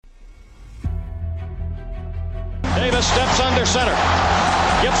Davis steps under center.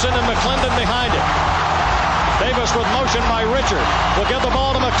 Gibson and McClendon behind him. Davis with motion by Richard. Will give the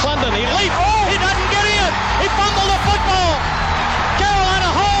ball to McClendon. He leaps. Oh, he doesn't get in. He fumbled the football. Carolina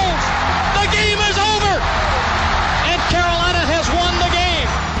holds. The game is over. And Carolina has won the game.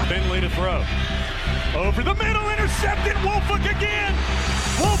 Finley to throw. Over the middle, intercepted. Woolfolk again.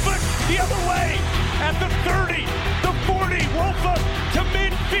 Woolfolk the other way. At the 30, the 40. Woolfolk to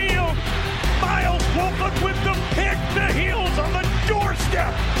midfield. Miles Woolfolk with the pick. The Heels on the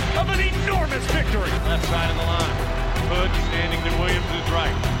doorstep of an enormous victory. Left side of the line. Hood standing to Williams'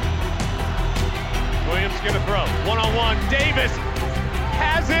 right. Williams gonna throw. One-on-one. Davis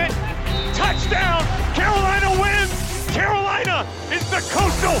has it. Touchdown. Carolina wins. Carolina is the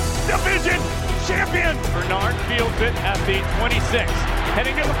Coastal Division champion. Bernard fields it at the 26.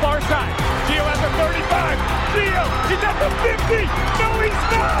 Heading to the far side. Gio at the 35. Gio, he's at the 50. No, he's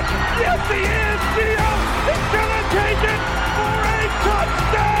not. Yes, he is. Gio is going to take it for a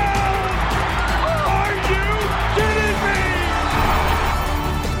touchdown. Are you kidding me?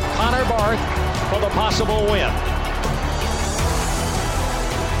 Connor Barth for the possible win.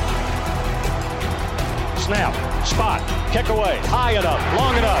 Snap, spot, kick away, high enough,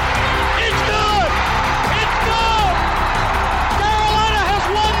 long enough. It's good! It's good! Carolina has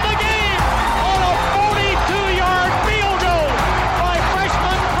won the game on a 42-yard field goal by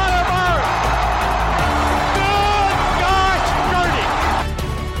freshman Connor Barth. Good gosh, dirty!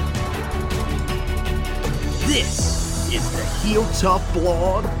 This is the Heel Tough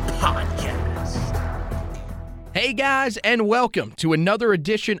Blog Podcast. Hey guys, and welcome to another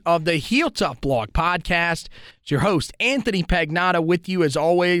edition of the Heel Tough Blog Podcast. It's your host, Anthony Pagnotta, with you as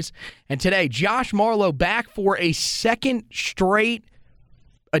always. And today, Josh Marlowe back for a second straight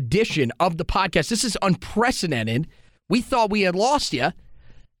edition of the podcast. This is unprecedented. We thought we had lost you,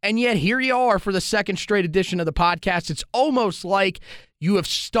 and yet here you are for the second straight edition of the podcast. It's almost like you have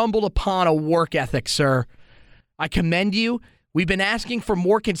stumbled upon a work ethic, sir. I commend you. We've been asking for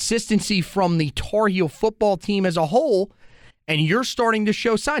more consistency from the Tar Heel football team as a whole, and you're starting to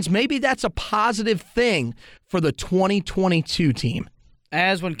show signs. Maybe that's a positive thing for the 2022 team.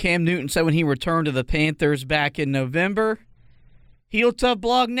 As when Cam Newton said when he returned to the Panthers back in November, Heel Tough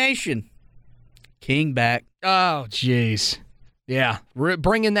Blog Nation, King back. Oh, jeez. Yeah,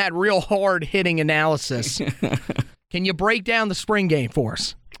 bringing that real hard-hitting analysis. Can you break down the spring game for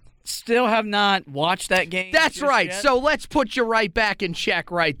us? Still have not watched that game. That's right. Yet. So let's put you right back in check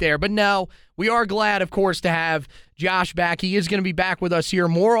right there. But no, we are glad, of course, to have Josh back. He is going to be back with us here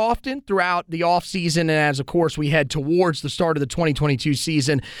more often throughout the offseason, and as, of course, we head towards the start of the 2022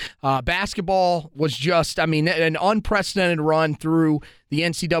 season. Basketball was just, an unprecedented run through the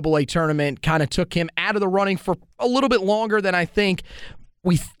NCAA tournament. Kind of took him out of the running for a little bit longer than I think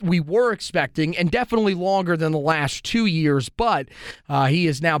we were expecting, and definitely longer than the last 2 years, but he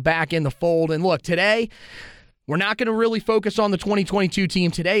is now back in the fold. And look, today, we're not going to really focus on the 2022 team.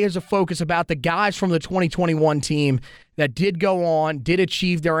 Today is a focus about the guys from the 2021 team that did go on, did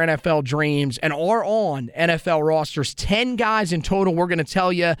achieve their NFL dreams, and are on NFL rosters. 10 guys in total. We're going to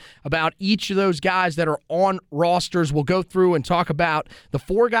tell you about each of those guys that are on rosters. We'll go through and talk about the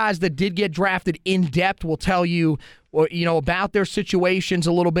 4 guys that did get drafted in depth. We'll tell you about their situations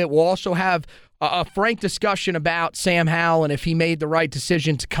a little bit. We'll also have a frank discussion about Sam Howell and if he made the right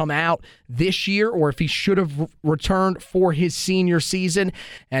decision to come out this year or if he should have returned for his senior season.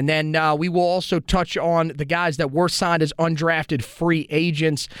 And then we will also touch on the guys that were signed as undrafted free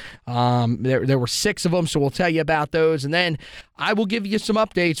agents. There were 6 of them, so we'll tell you about those. And then I will give you some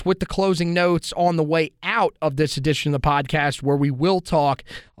updates with the closing notes on the way out of this edition of the podcast, where we will talk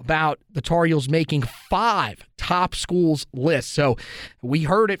about the Tar Heels making 5 top schools lists. So we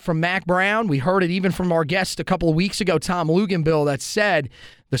heard it from Mack Brown. We heard it even from our guest a couple of weeks ago, Tom Luginbill, that said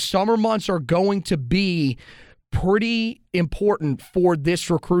the summer months are going to be pretty important for this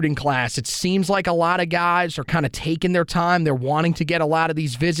recruiting class. It seems like a lot of guys are kind of taking their time. They're wanting to get a lot of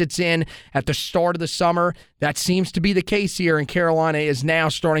these visits in at the start of the summer. That seems to be the case here, and Carolina is now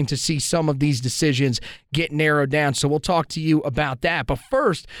starting to see some of these decisions get narrowed down. So we'll talk to you about that. But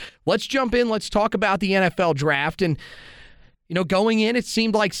first, let's jump in. Let's talk about the NFL draft. And going in, it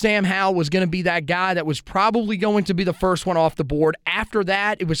seemed like Sam Howell was going to be that guy that was probably going to be the first one off the board. After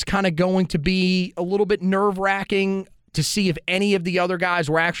that, it was kind of going to be a little bit nerve-wracking to see if any of the other guys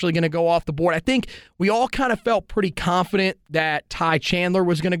were actually going to go off the board. I think we all kind of felt pretty confident that Ty Chandler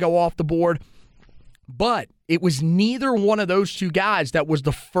was going to go off the board, but it was neither one of those 2 guys that was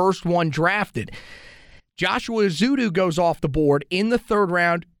the first one drafted. Joshua Ezeudu goes off the board in the 3rd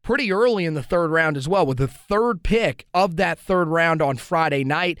round, pretty early in the 3rd round as well, with the 3rd pick of that 3rd round on Friday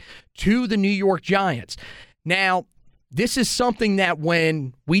night to the New York Giants. Now, this is something that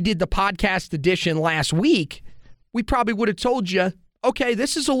when we did the podcast edition last week, we probably would have told you, okay,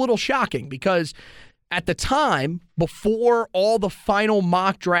 this is a little shocking because at the time, before all the final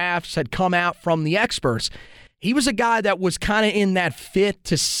mock drafts had come out from the experts, he was a guy that was kind of in that 5th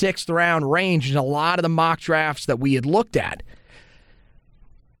to 6th round range in a lot of the mock drafts that we had looked at.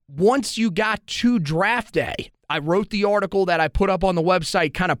 Once you got to draft day, I wrote the article that I put up on the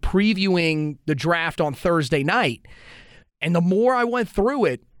website kind of previewing the draft on Thursday night. And the more I went through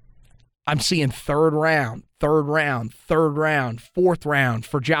it, I'm seeing 3rd round, 4th round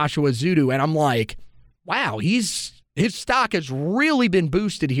for Joshua Ezeudu. And I'm like, wow, his stock has really been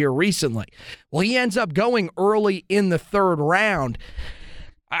boosted here recently. Well, he ends up going early in the 3rd round.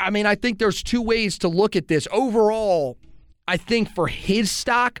 I mean, I think there's two ways to look at this. Overall, I think for his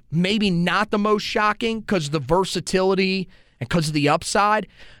stock, maybe not the most shocking because of the versatility and because of the upside.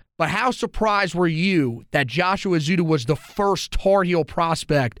 But how surprised were you that Joshua Ezeudu was the first Tar Heel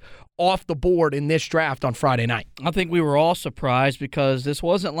prospect off the board in this draft on Friday night? I think we were all surprised because this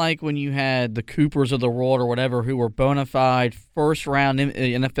wasn't like when you had the Coopers of the world or whatever who were bona fide first-round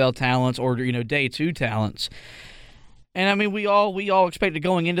NFL talents or day 2 talents. And, I mean, we all expected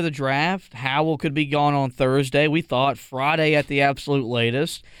going into the draft, Howell could be gone on Thursday. We thought Friday at the absolute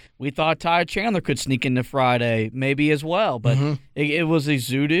latest. We thought Ty Chandler could sneak into Friday maybe as well. But it was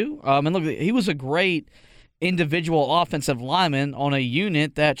Ezeudu. And look, he was a great individual offensive lineman on a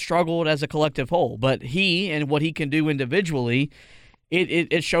unit that struggled as a collective whole. But he and what he can do individually,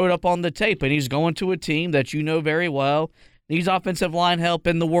 it showed up on the tape. And he's going to a team that you know very well needs offensive line help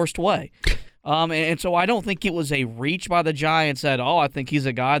in the worst way. And so I don't think it was a reach by the Giants at all. I think he's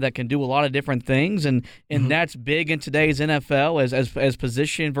a guy that can do a lot of different things, and that's big in today's NFL as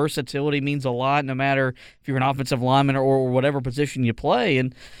position versatility means a lot, no matter if you're an offensive lineman or whatever position you play.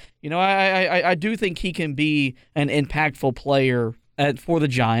 And, I do think he can be an impactful player for the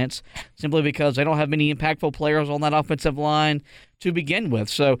Giants simply because they don't have many impactful players on that offensive line to begin with.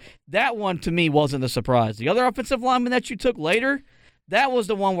 So that one, to me, wasn't a surprise. The other offensive lineman that you took later, that was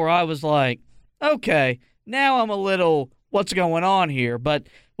the one where I was like, okay, now I'm a little, what's going on here? But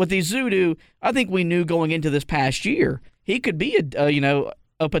with Ezeudu, I think we knew going into this past year he could be a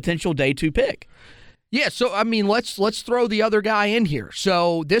potential day 2 pick. Yeah, so I mean, let's throw the other guy in here.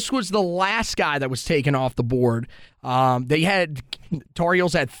 So this was the last guy that was taken off the board. Tar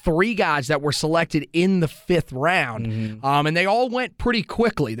Heels had 3 guys that were selected in the 5th round, and they all went pretty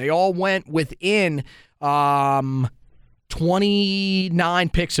quickly. They all went within 29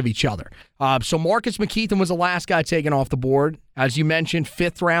 picks of each other. So Marcus McKeithen was the last guy taken off the board. As you mentioned,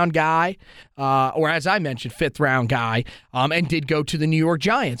 5th round guy, or as I mentioned, 5th round guy, and did go to the New York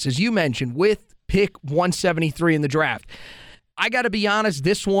Giants, as you mentioned, with pick 173 in the draft. I got to be honest,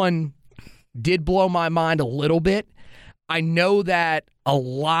 this one did blow my mind a little bit. I know that a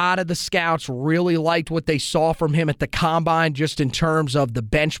lot of the scouts really liked what they saw from him at the combine, just in terms of the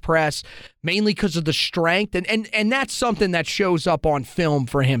bench press, mainly because of the strength. And that's something that shows up on film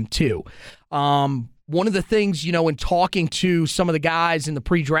for him, too. One of the things, in talking to some of the guys in the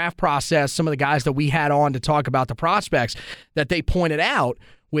pre-draft process, some of the guys that we had on to talk about the prospects, that they pointed out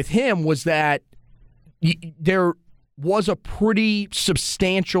with him was that there was a pretty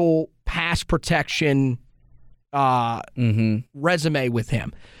substantial pass protection resume with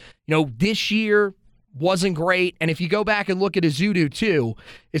him. This year wasn't great, and if you go back and look at Ezeudu too,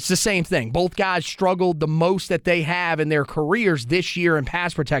 it's the same thing. Both guys struggled the most that they have in their careers this year in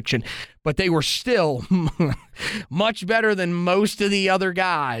pass protection, but they were still much better than most of the other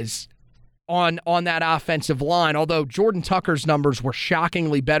guys on that offensive line, although Jordan Tucker's numbers were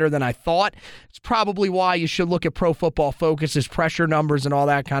shockingly better than I thought. It's probably why you should look at Pro Football Focus's pressure numbers and all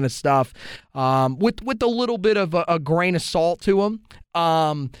that kind of stuff with a little bit of a grain of salt to them.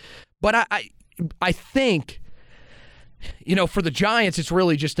 But I think, for the Giants, it's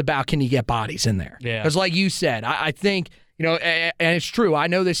really just about, can you get bodies in there? Yeah. Because like you said, I think, and it's true, I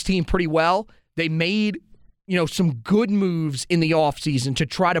know this team pretty well. They made some good moves in the offseason to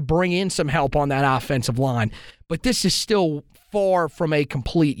try to bring in some help on that offensive line. But this is still far from a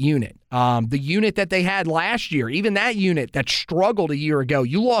complete unit. The unit that they had last year, even that unit that struggled a year ago,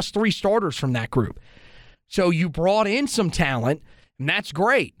 you lost 3 starters from that group. So you brought in some talent, and that's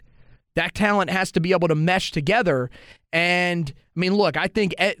great. That talent has to be able to mesh together. And, I mean, look, I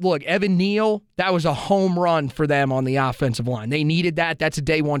think, Evan Neal, that was a home run for them on the offensive line. They needed that. That's a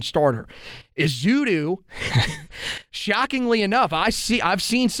day 1 starter. Ezeudu, shockingly enough, I've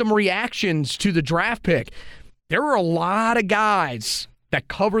seen some reactions to the draft pick. There were a lot of guys that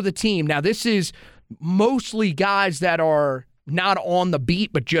cover the team. Now, this is mostly guys that are not on the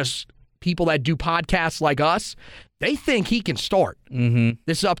beat, but just people that do podcasts like us, they think he can start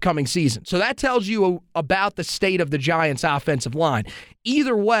this upcoming season. So that tells you about the state of the Giants' offensive line.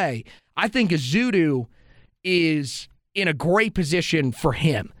 Either way, I think Ezeudu is in a great position for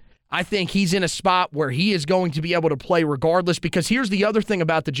him. I think he's in a spot where he is going to be able to play regardless, because here's the other thing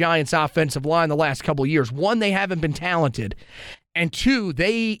about the Giants' offensive line the last couple of years. One, they haven't been talented. And two,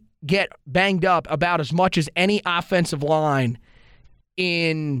 they get banged up about as much as any offensive line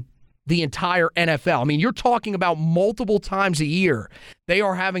in the entire NFL. I mean, you're talking about multiple times a year they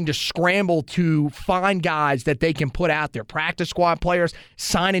are having to scramble to find guys that they can put out there. Practice squad players,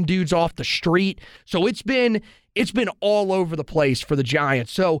 signing dudes off the street. So it's been all over the place for the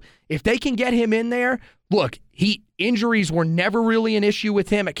Giants. So if they can get him in there, look, injuries were never really an issue with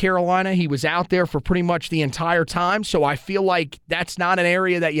him at Carolina. He was out there for pretty much the entire time, so I feel like that's not an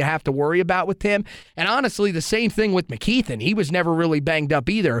area that you have to worry about with him. And honestly, the same thing with McKethan. He was never really banged up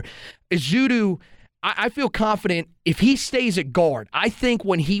either. Ezeudu, I feel confident if he stays at guard. I think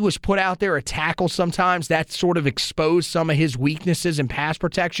when he was put out there at tackle sometimes, that sort of exposed some of his weaknesses in pass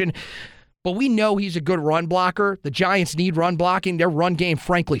protection. But we know he's a good run blocker. The Giants need run blocking. Their run game,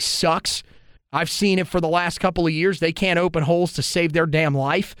 frankly, sucks. I've seen it for the last couple of years. They can't open holes to save their damn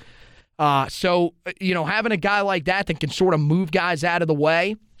life. So, having a guy like that can sort of move guys out of the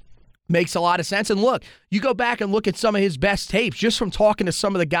way makes a lot of sense. And look, you go back and look at some of his best tapes, just from talking to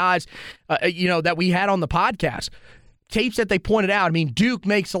some of the guys, that we had on the podcast. Tapes that they pointed out. I mean, Duke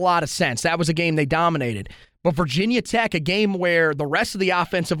makes a lot of sense. That was a game they dominated. But Virginia Tech, a game where the rest of the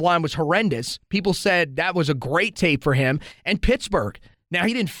offensive line was horrendous, people said that was a great tape for him. And Pittsburgh. Now,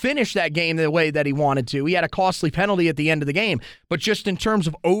 he didn't finish that game the way that he wanted to. He had a costly penalty at the end of the game. But just in terms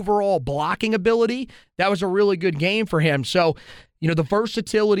of overall blocking ability, that was a really good game for him. So, the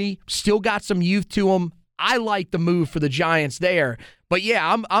versatility, still got some youth to him. I like the move for the Giants there. But,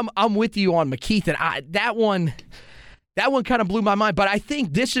 yeah, I'm with you on McKethan. That one kind of blew my mind. But I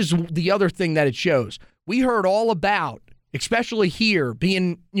think this is the other thing that it shows. We heard all about, especially here,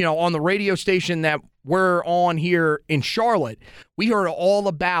 being, on the radio station that we're on here in Charlotte, we heard all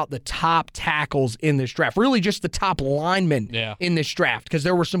about the top tackles in this draft, really just the top linemen in this draft, because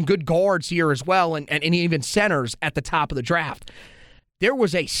there were some good guards here as well and even centers at the top of the draft. There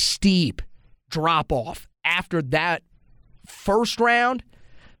was a steep drop-off after that first round,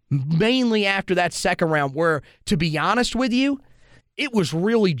 mainly after that second round, where, to be honest with you, it was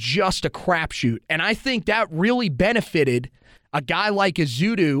really just a crapshoot. And I think that really benefited a guy like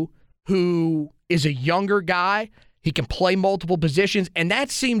Ezeudu, who is a younger guy. He can play multiple positions, and that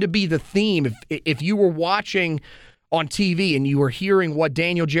seemed to be the theme. If you were watching on TV and you were hearing what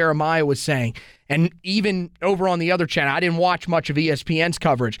Daniel Jeremiah was saying, and even over on the other channel, I didn't watch much of ESPN's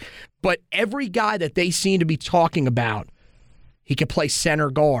coverage, but every guy that they seem to be talking about, he could play center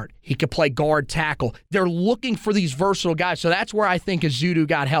guard. He could play guard tackle. They're looking for these versatile guys, so that's where I think Ezeudu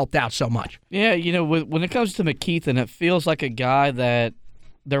got helped out so much. Yeah, when it comes to McKethan, it feels like a guy that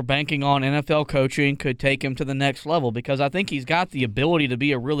they're banking on NFL coaching could take him to the next level, because I think he's got the ability to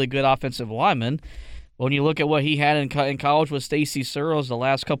be a really good offensive lineman. When you look at what he had in college with Stacy Searles the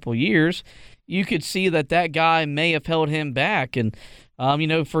last couple of years, you could see that guy may have held him back. And,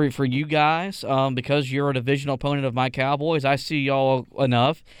 for you guys, because you're a divisional opponent of my Cowboys, I see y'all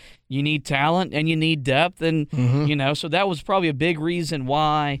enough. You need talent and you need depth. And, so that was probably a big reason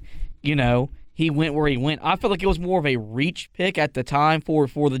why, he went where he went. I feel like it was more of a reach pick at the time for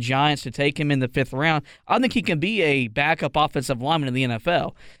the Giants to take him in the 5th round. I think he can be a backup offensive lineman in the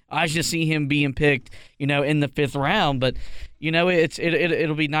NFL. I just see him being picked, in the 5th round. But,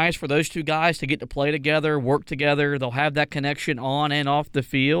 it'll be nice for those two guys to get to play together, work together. They'll have that connection on and off the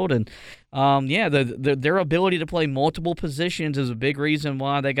field. And, their ability to play multiple positions is a big reason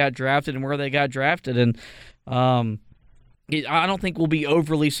why they got drafted and where they got drafted. And, I don't think we'll be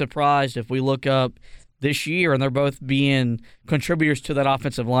overly surprised if we look up this year and they're both being contributors to that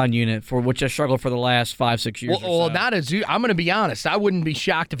offensive line unit, for which has struggled for the last 5-6 years. Well, not Ezeudu. I'm going to be honest. I wouldn't be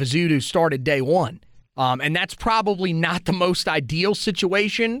shocked if Ezeudu started day one. And that's probably not the most ideal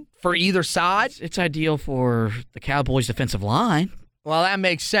situation for either side. It's ideal for the Cowboys' defensive line. Well, that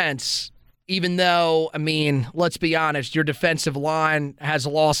makes sense. Even though, let's be honest, your defensive line has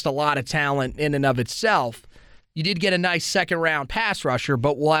lost a lot of talent in and of itself. You did get a nice second-round pass rusher,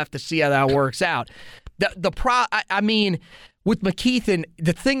 but we'll have to see how that works out. With McKethan,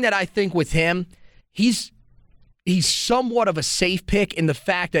 the thing that I think with him, he's somewhat of a safe pick in the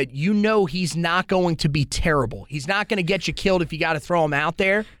fact that he's not going to be terrible. He's not going to get you killed if you got to throw him out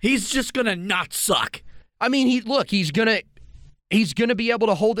there. He's just going to not suck. He's going to be able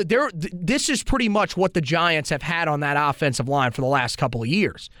to hold it. This is pretty much what the Giants have had on that offensive line for the last couple of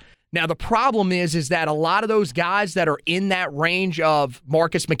years. Now, the problem is that a lot of those guys that are in that range of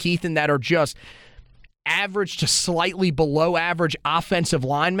Marcus McKeithen that are just average to slightly below average offensive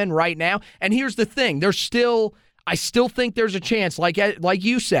linemen right now. And here's the thing. I still think there's a chance, like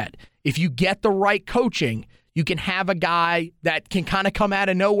you said, if you get the right coaching, you can have a guy that can kind of come out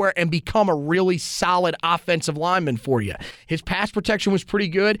of nowhere and become a really solid offensive lineman for you. His pass protection was pretty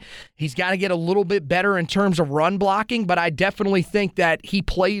good. He's got to get a little bit better in terms of run blocking, but I definitely think that he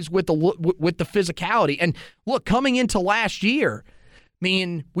plays with the physicality. And look, coming into last year, I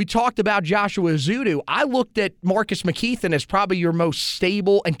mean, we talked about Joshua Ezeudu. I looked at Marcus McKeithen as probably your most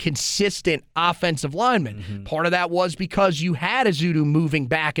stable and consistent offensive lineman. Mm-hmm. Part of that was because you had Ezeudu moving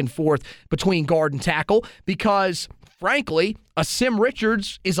back and forth between guard and tackle because, frankly, Asim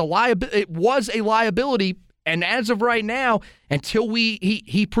Richards was a liability. And as of right now, until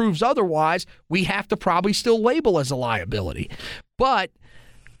he proves otherwise, we have to probably still label as a liability. But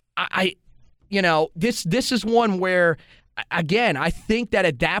this is one where, again, I think that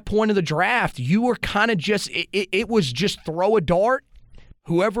at that point of the draft, you were kind of just it was just throw a dart.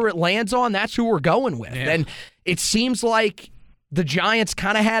 Whoever it lands on, that's who we're going with. Yeah. And it seems like the Giants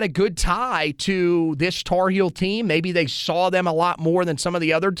kind of had a good tie to this Tar Heel team. Maybe they saw them a lot more than some of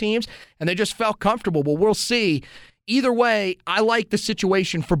the other teams, and they just felt comfortable. But we'll see. Either way, I like the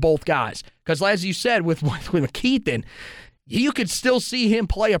situation for both guys. Because as you said, with McKeithen, you could still see him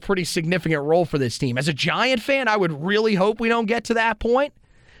play a pretty significant role for this team. As a Giant fan, I would really hope we don't get to that point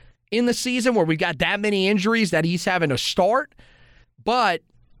in the season where we've got that many injuries that he's having to start. But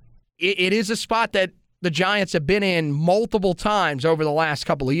it is a spot that the Giants have been in multiple times over the last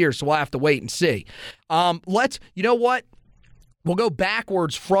couple of years, so we'll have to wait and see. You know what? We'll go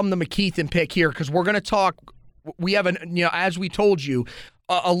backwards from the McKeithen pick here because we're going to talk. We have, as we told you,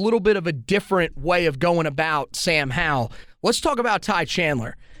 a little bit of a different way of going about Sam Howell. Let's talk about Ty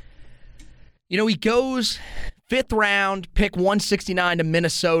Chandler. He goes 5th round, pick 169 to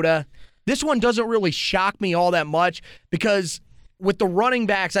Minnesota. This one doesn't really shock me all that much because with the running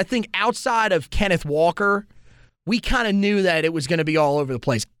backs, I think outside of Kenneth Walker, we kind of knew that it was going to be all over the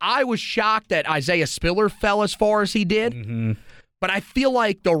place. I was shocked that Isaiah Spiller fell as far as he did, but I feel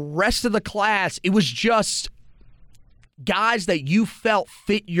like the rest of the class, it was just guys that you felt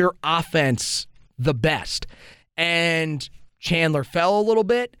fit your offense the best. And Chandler fell a little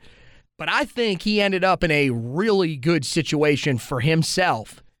bit, but I think he ended up in a really good situation for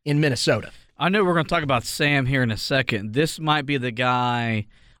himself in Minnesota. I know we're going to talk about Sam here in a second. This might be the guy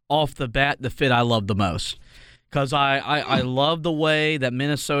off the bat, the fit I love the most. Because I love the way that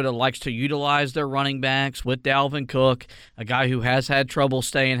Minnesota likes to utilize their running backs with Dalvin Cook, a guy who has had trouble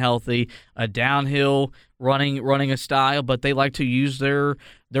staying healthy, a downhill running a style, but they like to use their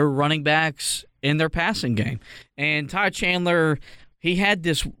running backs in their passing game. And Ty Chandler, he had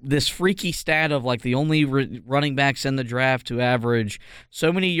this freaky stat of like the only running backs in the draft to average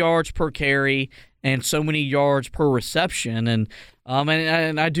so many yards per carry and so many yards per reception. And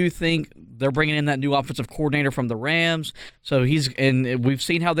I do think they're bringing in that new offensive coordinator from the Rams. So we've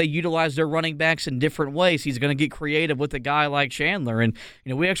seen how they utilize their running backs in different ways. He's going to get creative with a guy like Chandler. And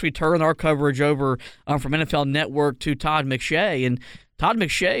we actually turned our coverage over from NFL Network to Todd McShay, and Todd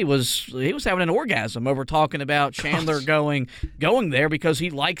McShay was having an orgasm over talking about Chandler going there because he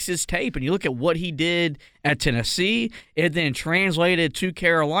likes his tape. And you look at what he did at Tennessee, and then translated to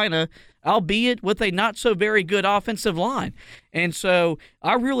Carolina, albeit with a not-so-very-good offensive line. And so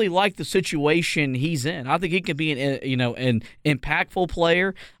I really like the situation he's in. I think he can be an impactful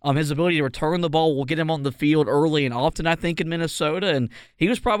player. His ability to return the ball will get him on the field early and often, I think, in Minnesota. And he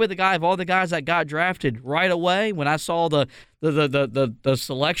was probably the guy of all the guys that got drafted right away. When I saw the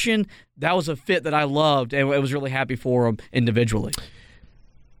selection, that was a fit that I loved, and I was really happy for him individually.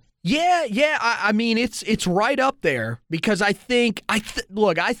 Yeah. I mean, it's right up there because I think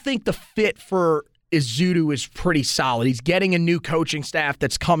the fit for Ezeudu is pretty solid. He's getting a new coaching staff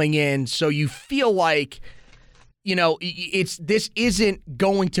that's coming in, so you feel like, this isn't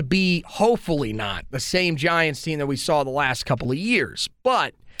going to be, hopefully not, the same Giants team that we saw the last couple of years.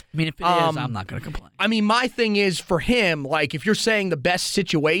 But I mean, if it is, I'm not going to complain. I mean, my thing is for him, like if you're saying the best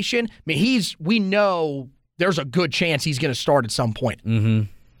situation, I mean, we know there's a good chance he's going to start at some point. Mm-hmm.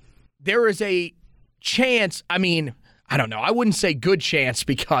 There is a chance, I mean, I don't know. I wouldn't say good chance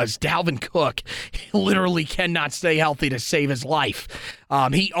because Dalvin Cook literally cannot stay healthy to save his life.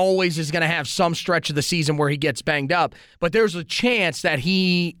 He always is going to have some stretch of the season where he gets banged up. But there's a chance that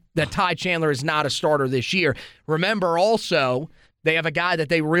Ty Chandler is not a starter this year. Remember also, they have a guy that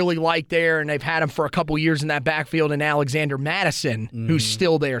they really like there, and they've had him for a couple years in that backfield, and Alexander Madison, who's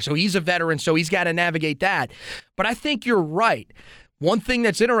still there. So he's a veteran, so he's got to navigate that. But I think you're right. one thing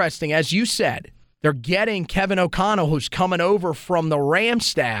that's interesting, as you said, they're getting Kevin O'Connell, who's coming over from the Rams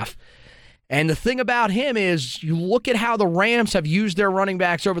staff. And the thing about him is you look at how the Rams have used their running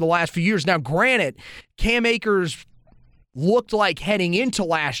backs over the last few years. Now, granted, Cam Akers looked like heading into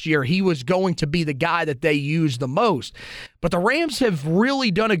last year he was going to be the guy that they use the most. But the Rams have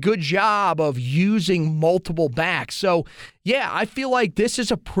really done a good job of using multiple backs. So, yeah, I feel like this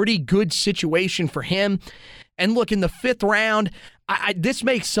is a pretty good situation for him. And look, in the 5th round, this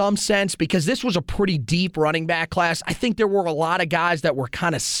makes some sense because this was a pretty deep running back class. I think there were a lot of guys that were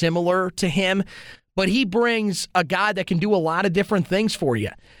kind of similar to him, but he brings a guy that can do a lot of different things for you.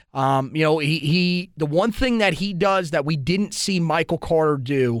 The one thing that he does that we didn't see Michael Carter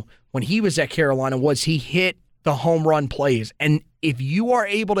do when he was at Carolina was he hit the home run plays. And if you are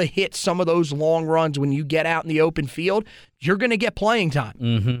able to hit some of those long runs when you get out in the open field, you're going to get playing time.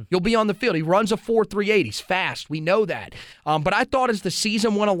 Mm-hmm. You'll be on the field. He runs a 4.38. He's fast. We know that. But I thought as the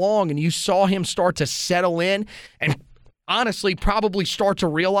season went along and you saw him start to settle in and honestly probably start to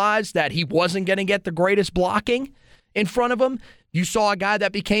realize that he wasn't going to get the greatest blocking in front of him, you saw a guy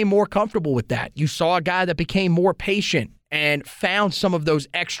that became more comfortable with that. You saw a guy that became more patient and found some of those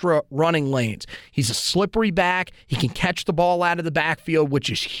extra running lanes. He's a slippery back. He can catch the ball out of the backfield, which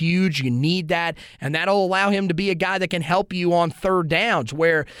is huge. You need that, and that'll allow him to be a guy that can help you on third downs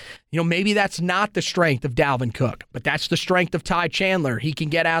where, maybe that's not the strength of Dalvin Cook, but that's the strength of Ty Chandler. He can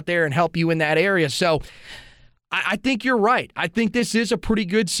get out there and help you in that area. So I think you're right. I think this is a pretty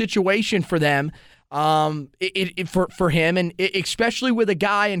good situation for them. For him, and especially with a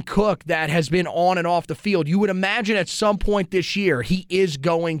guy in Cook that has been on and off the field, you would imagine at some point this year he is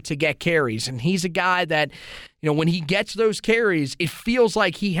going to get carries, and he's a guy that, when he gets those carries, it feels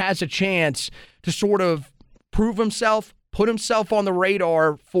like he has a chance to sort of prove himself, put himself on the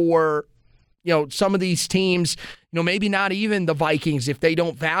radar for, some of these teams, maybe not even the Vikings if they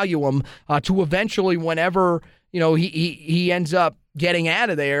don't value him, to eventually whenever, he ends up getting out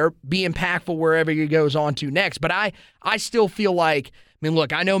of there, be impactful wherever he goes on to next. But I still feel like,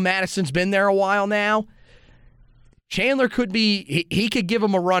 look, I know Madison's been there a while now. Chandler could be, he could give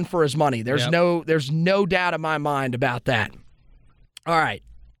him a run for his money. There's no doubt in my mind about that. All right,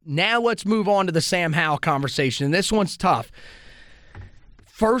 now let's move on to the Sam Howell conversation. And this one's tough.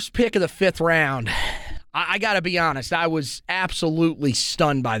 First pick of the 5th round. I got to be honest, I was absolutely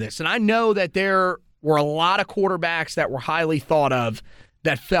stunned by this. And I know that there were a lot of quarterbacks that were highly thought of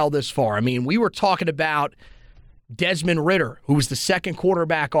that fell this far. We were talking about Desmond Ridder, who was the 2nd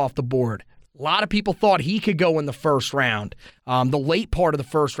quarterback off the board. A lot of people thought he could go in the 1st round, the late part of the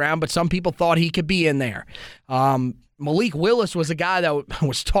 1st round, but some people thought he could be in there. Malik Willis was a guy that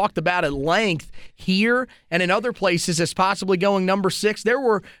was talked about at length here and in other places as possibly going number 6. There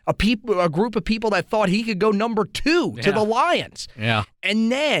were a group of people that thought he could go number 2 to the Lions. Yeah.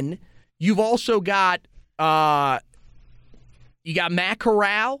 And then you've also got Matt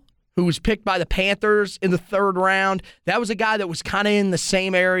Corral, who was picked by the Panthers in the 3rd round. That was a guy that was kind of in the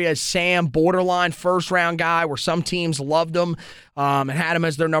same area as Sam, borderline 1st-round guy where some teams loved him and had him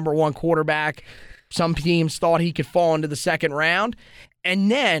as their number 1 quarterback. Some teams thought he could fall into the 2nd round.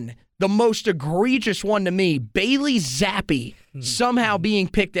 And then the most egregious one to me, Bailey Zappi, somehow being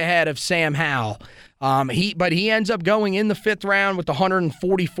picked ahead of Sam Howell. But he ends up going in the 5th round with the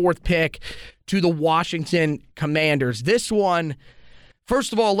 144th pick to the Washington Commanders. This one,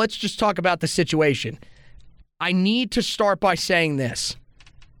 first of all, let's just talk about the situation. I need to start by saying this.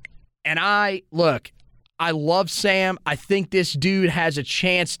 And I love Sam. I think this dude has a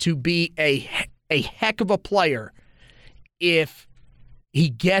chance to be a heck of a player if he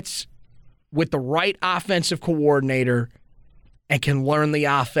gets with the right offensive coordinator and can learn the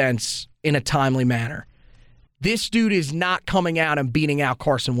offense in a timely manner. This dude is not coming out and beating out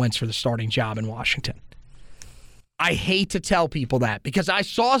Carson Wentz for the starting job in Washington. I hate to tell people that because I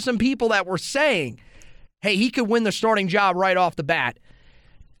saw some people that were saying, hey, he could win the starting job right off the bat.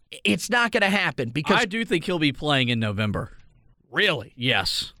 It's not going to happen because I do think he'll be playing in November. Really?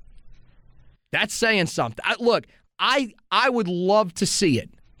 Yes. That's saying something. I would love to see it.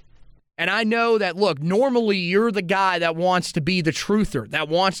 And I know that, normally you're the guy that wants to be the truther, that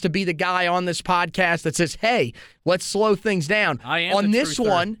wants to be the guy on this podcast that says, hey, let's slow things down. I am on this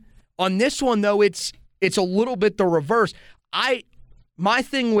truther. On this one, though, it's a little bit the reverse. My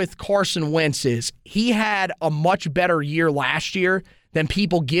thing with Carson Wentz is he had a much better year last year than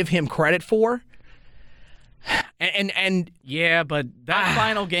people give him credit for. And yeah, but that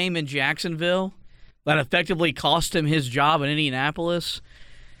final game in Jacksonville that effectively cost him his job in Indianapolis,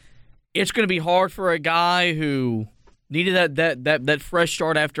 it's going to be hard for a guy who needed that fresh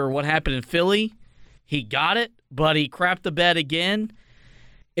start after what happened in Philly. He got it, but he crapped the bed again.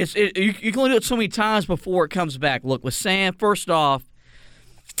 You can only do it so many times before it comes back. Look, with Sam, first off,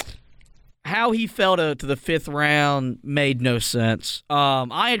 how he fell to the 5th round made no sense.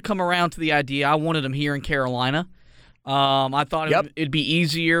 I had come around to the idea I wanted him here in Carolina. I thought it'd be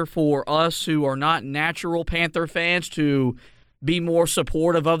easier for us who are not natural Panther fans to be more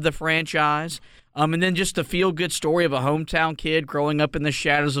supportive of the franchise. And then just the feel-good story of a hometown kid growing up in the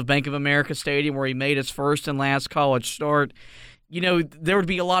shadows of Bank of America Stadium where he made his first and last college start. There would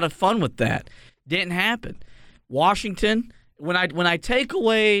be a lot of fun with that. Didn't happen. Washington, when I take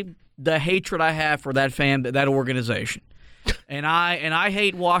away the hatred I have for that organization, and I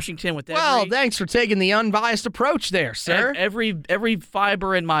hate Washington with every... Well, thanks for taking the unbiased approach there, sir. Every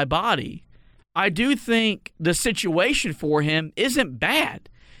fiber in my body, I do think the situation for him isn't bad.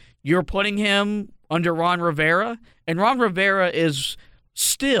 You're putting him under Ron Rivera, and Ron Rivera is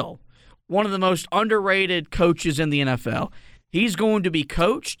still one of the most underrated coaches in the NFL. He's going to be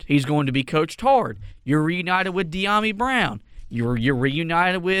coached. He's going to be coached hard. You're reunited with De'Ami Brown. You're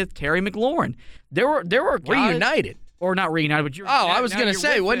reunited with Terry McLaurin. There were guys, reunited or not reunited, but you're. Oh, I was going to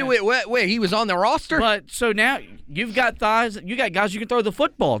say, when do wait, he was on the roster. But so now you've got guys you can throw the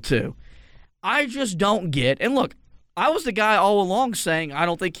football to. I just don't get. And look, I was the guy all along saying I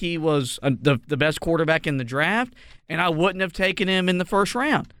don't think he was the best quarterback in the draft, and I wouldn't have taken him in the first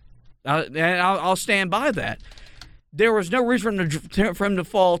round. And I'll stand by that. There was no reason for him to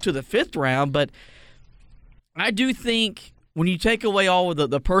fall to the 5th round, but I do think when you take away all of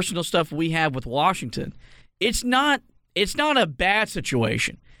the personal stuff we have with Washington, it's not a bad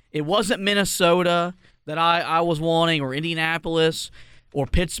situation. It wasn't Minnesota that I was wanting, or Indianapolis, or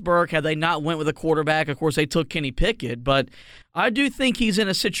Pittsburgh had they not went with a quarterback. Of course, they took Kenny Pickett, but I do think he's in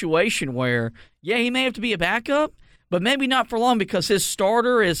a situation where, he may have to be a backup, but maybe not for long because his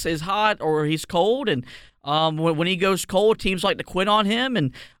starter is hot or he's cold, and when he goes cold, teams like to quit on him,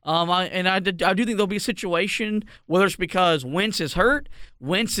 and I do think there'll be a situation, whether it's because Wentz is hurt,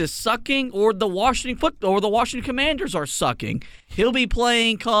 Wentz is sucking, or the Washington Commanders are sucking. He'll be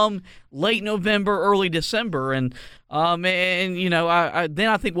playing come late November, early December, and then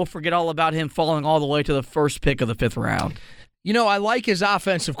I think we'll forget all about him falling all the way to the first pick of the 5th round. I like his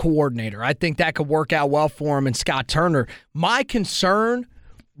offensive coordinator. I think that could work out well for him and Scott Turner. My concern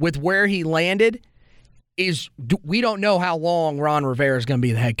with where he landed is we don't know how long Ron Rivera is going to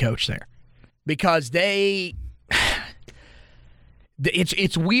be the head coach there, because it's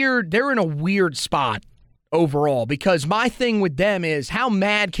weird. They're in a weird spot overall, because my thing with them is how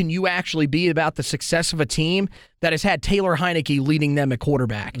mad can you actually be about the success of a team that has had Taylor Heineke leading them at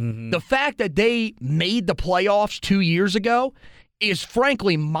quarterback? Mm-hmm. The fact that they made the playoffs 2 years ago is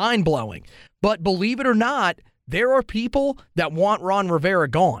frankly mind-blowing. But believe it or not, there are people that want Ron Rivera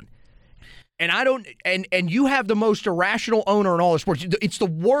gone. And I don't, and you have the most irrational owner in all of sports. It's the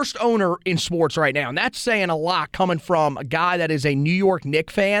worst owner in sports right now. And that's saying a lot coming from a guy that is a New York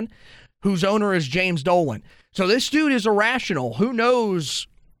Knicks fan whose owner is James Dolan. So this dude is irrational. Who knows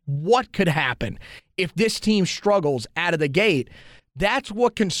what could happen if this team struggles out of the gate? That's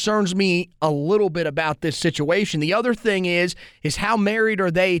what concerns me a little bit about this situation. The other thing is how married are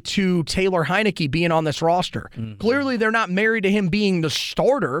they to Taylor Heineke being on this roster? Mm-hmm. Clearly they're not married to him being the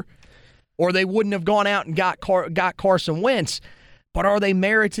starter, or they wouldn't have gone out and got Carson Wentz. But are they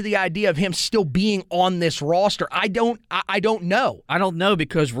married to the idea of him still being on this roster? I don't know. I don't know,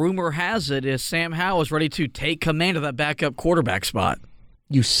 because rumor has it is Sam Howell is ready to take command of that backup quarterback spot.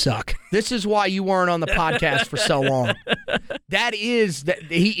 You suck. This is why you weren't on the podcast for so long.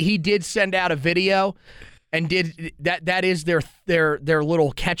 He did send out a video, and that is their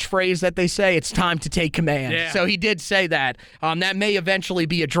little catchphrase that they say. It's time to take command. Yeah. So he did say that. That may eventually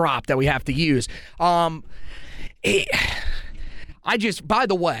be a drop that we have to use. By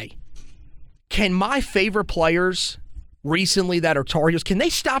the way, can my favorite players recently that are Tar Heels, can they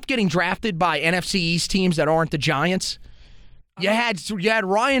stop getting drafted by NFC East teams that aren't the Giants? You had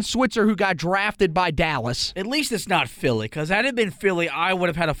Ryan Switzer, who got drafted by Dallas. At least it's not Philly, because had it been Philly, I would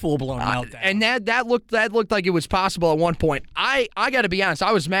have had a full-blown meltdown. And that looked like it was possible at one point. I got to be honest,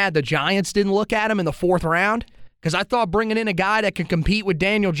 I was mad the Giants didn't look at him in the 4th round, because I thought bringing in a guy that can compete with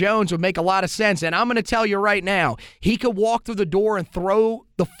Daniel Jones would make a lot of sense. And I'm going to tell you right now, he could walk through the door and throw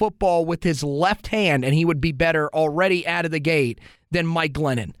the football with his left hand, and he would be better already out of the gate than Mike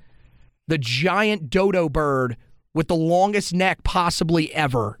Glennon, the giant dodo bird with the longest neck possibly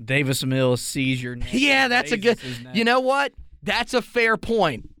ever. Davis Mills sees your neck. Yeah, that's a good. You know what? That's a fair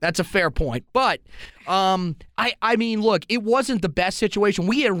point. But, I mean, look, it wasn't the best situation.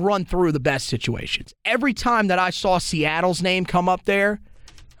 We had run through the best situations. Every time that I saw Seattle's name come up there,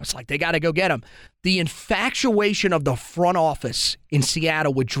 was like, they got to go get him. The infatuation of the front office in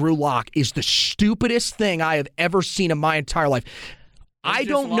Seattle with Drew Lock is the stupidest thing I have ever seen in my entire life. I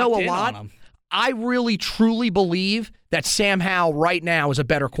don't know a lot. I really, truly believe that Sam Howell right now is a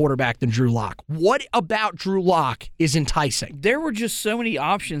better quarterback than Drew Lock. What about Drew Lock is enticing? There were just so many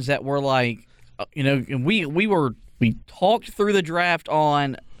options that were like, and we talked through the draft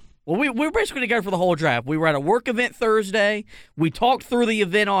on. Well, we were basically together for the whole draft. We were at a work event Thursday. We talked through the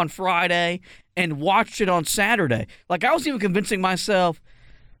event on Friday and watched it on Saturday. Like, I was even convincing myself,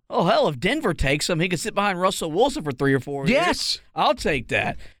 oh, hell, if Denver takes him, he could sit behind Russell Wilson for 3 or 4 years. Yes. I'll take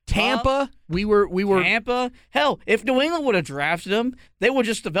that. Tampa, we were Tampa. Hell, if New England would have drafted him, they would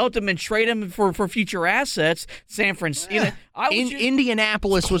just develop him and trade him for future assets. San Francisco,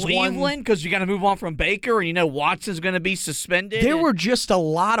 Indianapolis was one. Cleveland, because you got to move on from Baker, and Watson's going to be suspended. There were just a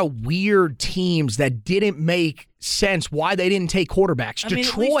lot of weird teams that didn't make sense why they didn't take quarterbacks. Detroit.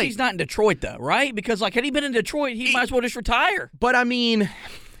 At least he's not in Detroit though, right? Because had he been in Detroit, he might as well just retire. But I mean,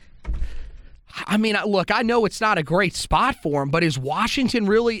 look, I know it's not a great spot for him, but is Washington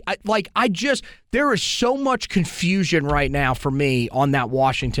really there is so much confusion right now for me on that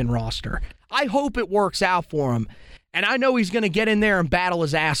Washington roster. I hope it works out for him. And I know he's going to get in there and battle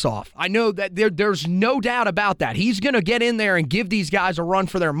his ass off. I know that there's no doubt about that. He's going to get in there and give these guys a run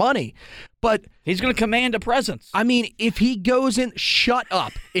for their money. But he's going to command a presence. I mean, if he goes in, shut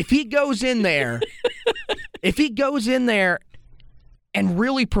up. If he goes in there and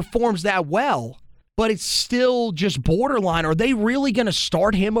really performs that well, but it's still just borderline, are they really going to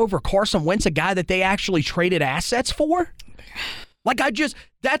start him over Carson Wentz, a guy that they actually traded assets for?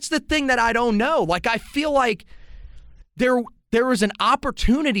 That's the thing that I don't know. I feel like there is an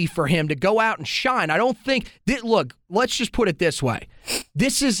opportunity for him to go out and shine. I don't think look, let's just put it this way.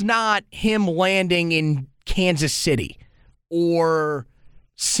 This is not him landing in Kansas City or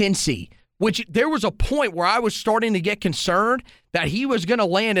Cincy, which there was a point where I was starting to get concerned that he was going to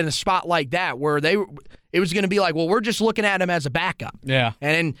land in a spot like that where it was going to be like, well, we're just looking at him as a backup. Yeah.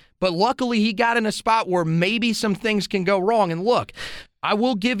 But luckily he got in a spot where maybe some things can go wrong. And look, I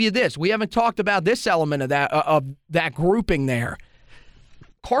will give you this. We haven't talked about this element of that grouping there.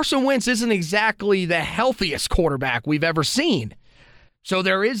 Carson Wentz isn't exactly the healthiest quarterback we've ever seen. So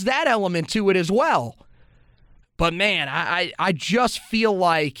there is that element to it as well. But, man, I just feel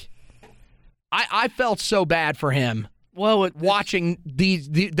like I felt so bad for him. Well, watching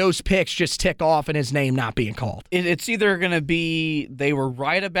those picks just tick off and his name not being called. It's either going to be they were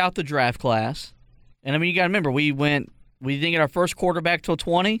right about the draft class. And, you got to remember, we didn't get our first quarterback till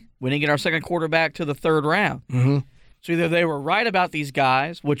 20. We didn't get our second quarterback till the third round. Mm-hmm. So either they were right about these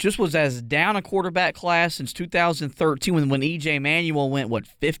guys, which this was as down a quarterback class since 2013 when E.J. Manuel went,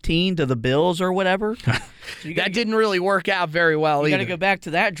 15 to the Bills or whatever? So that didn't really work out very well either. You got to go back to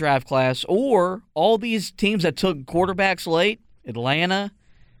that draft class. Or all these teams that took quarterbacks late, Atlanta,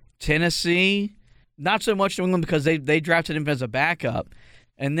 Tennessee, not so much New England because they drafted him as a backup,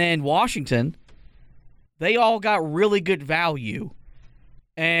 and then Washington, they all got really good value.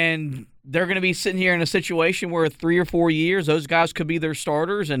 And they're going to be sitting here in a situation where 3 or 4 years, those guys could be their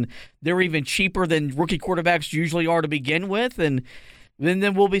starters, and they're even cheaper than rookie quarterbacks usually are to begin with. And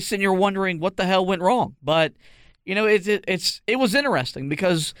then we'll be sitting here wondering what the hell went wrong. But, it was interesting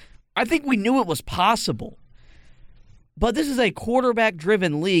because I think we knew it was possible. But this is a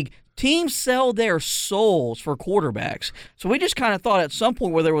quarterback-driven league. Teams sell their souls for quarterbacks. So we just kind of thought at some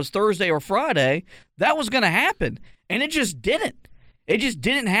point, whether it was Thursday or Friday, that was going to happen. And it just didn't. It just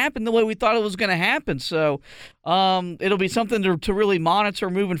didn't happen the way we thought it was going to happen. So it'll be something to really monitor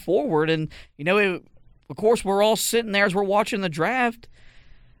moving forward. And, of course, we're all sitting there as we're watching the draft.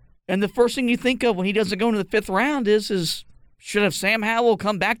 And the first thing you think of when he doesn't go into the fifth round is should have Sam Howell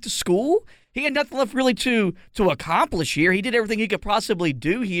come back to school? He had nothing left really to accomplish here. He did everything he could possibly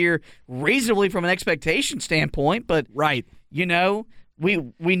do here reasonably from an expectation standpoint. But, right, we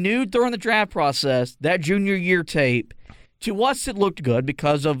knew during the draft process, that junior year tape, to us, it looked good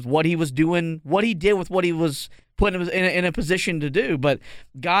because of what he was doing, what he did with what he was put in a position to do. But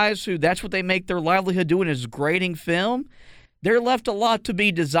guys who that's what they make their livelihood doing is grading film, they're left a lot to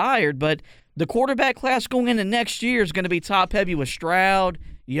be desired. But the quarterback class going into next year is going to be top-heavy with Stroud,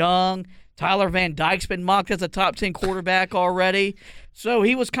 Young. Tyler Van Dyke's been mocked as a top 10 quarterback already. So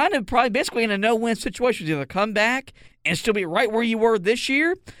he was kind of probably basically in a no-win situation. Either come back and still be right where you were this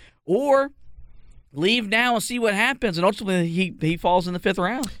year, or leave now and see what happens, and ultimately he falls in the fifth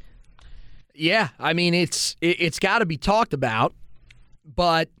round. Yeah, it's got to be talked about,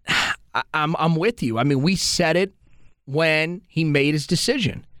 but I'm with you. We said it when he made his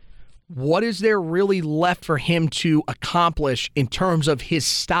decision. what is there really left for him to accomplish in terms of his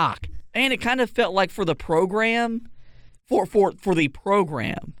stock? And it kind of felt like for the program, for the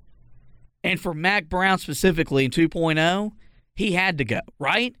program, and for Mack Brown specifically in 2.0, he had to go,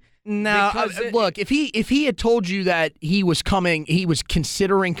 right? No, look, if he had told you that he was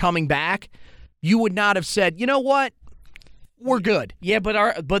considering coming back, you would not have said, you know what, we're good. Yeah,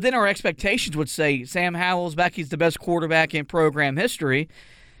 but then our expectations would say Sam Howell's back. He's the best quarterback in program history.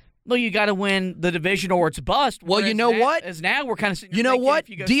 Well, you got to win the division or it's bust. Well, you know what? As now we're kind of you know what?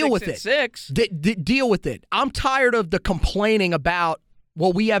 Deal with it. Deal with it. I'm tired of the complaining about,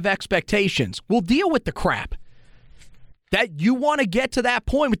 well, we have expectations. We'll deal with the crap. That you want to get to that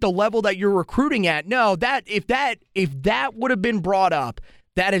point with the level that you're recruiting at. No, if that would have been brought up,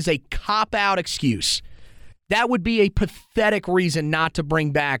 that is a cop-out excuse. That would be a pathetic reason not to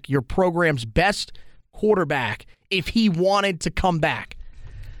bring back your program's best quarterback if he wanted to come back.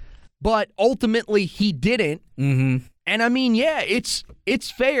 But ultimately, he didn't. Mm-hmm. And I mean, yeah,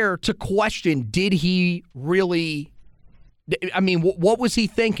 it's fair to question, did he really, I mean, what was he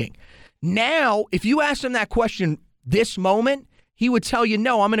thinking? Now, if you asked him that question this moment, he would tell you,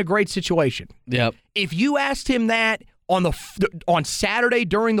 no, I'm in a great situation. Yep. If you asked him that on Saturday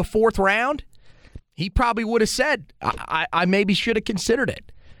during the fourth round, he probably would have said, I maybe should have considered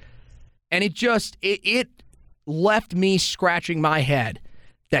it. And it left me scratching my head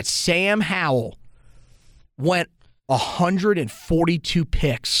that Sam Howell went 142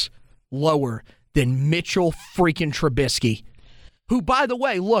 picks lower than Mitchell freaking Trubisky, who, by the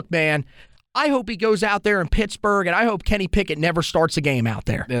way, look, man, I hope he goes out there in Pittsburgh, and I hope Kenny Pickett never starts a game out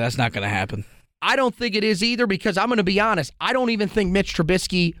there. Yeah, that's not going to happen. I don't think it is either, because I'm going to be honest, I don't even think Mitch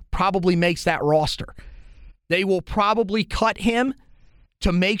Trubisky probably makes that roster. They will probably cut him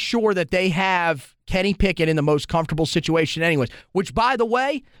to make sure that they have Kenny Pickett in the most comfortable situation anyways, which, by the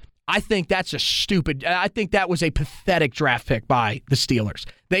way, I think that was a pathetic draft pick by the Steelers.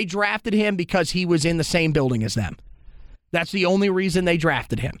 They drafted him because he was in the same building as them. That's the only reason they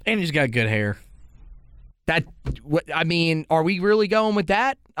drafted him. And he's got good hair. Are we really going with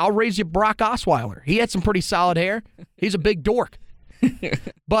that? I'll raise you Brock Osweiler. He had some pretty solid hair. He's a big dork.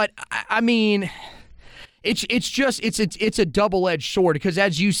 But, I mean, it's a double-edged sword because,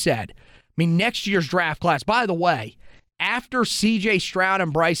 as you said, I mean, next year's draft class, by the way, after C.J. Stroud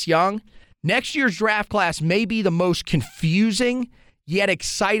and Bryce Young, next year's draft class may be the most confusing yet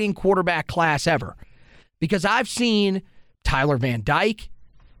exciting quarterback class ever. Because I've seen Tyler Van Dyke.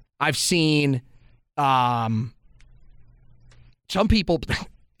 I've seen some people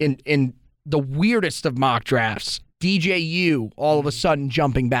in the weirdest of mock drafts, DJU all of a sudden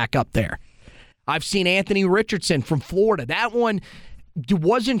jumping back up there. I've seen Anthony Richardson from Florida. That one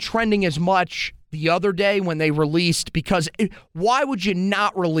wasn't trending as much the other day when they released, because why would you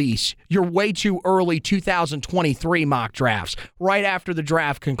not release your way too early 2023 mock drafts right after the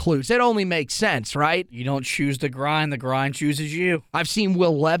draft concludes? It only makes sense, right? You don't choose the grind chooses you. I've seen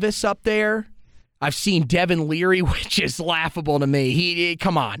Will Levis up there. I've seen Devin Leary, which is laughable to me.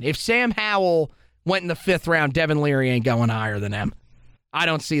 Come on. If Sam Howell went in the fifth round, Devin Leary ain't going higher than him. I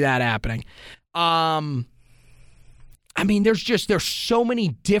don't see that happening. I mean, there's so many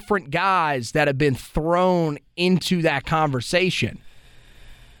different guys that have been thrown into that conversation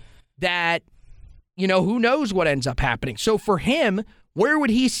that, who knows what ends up happening. So for him, where would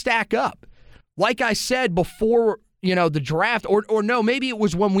he stack up? Like I said before, the draft, or no, maybe it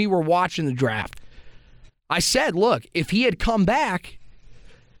was when we were watching the draft. I said, look, if he had come back,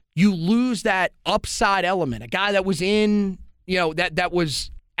 you lose that upside element, a guy that was in, that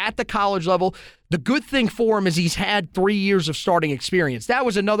was at the college level. The good thing for him is he's had 3 years of starting experience. That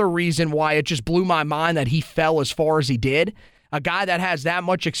was another reason why it just blew my mind that he fell as far as he did. A guy that has that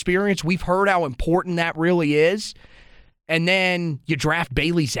much experience, we've heard how important that really is. And then you draft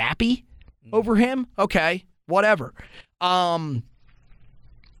Bailey Zappi over him? Okay, whatever. But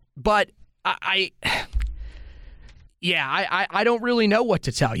I don't really know what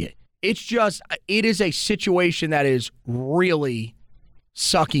to tell you. It's just, it is a situation that is really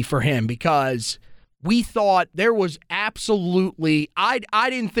sucky for him, because we thought there was absolutely, I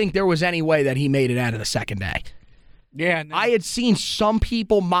didn't think there was any way that he made it out of the second day. Yeah. No. I had seen some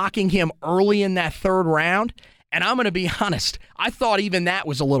people mocking him early in that third round, and I'm going to be honest, I thought even that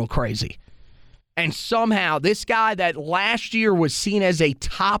was a little crazy. And somehow this guy that last year was seen as a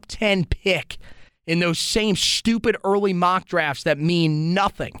top 10 pick in those same stupid early mock drafts that mean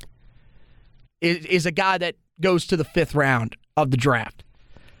nothing is a guy that goes to the fifth round of the draft.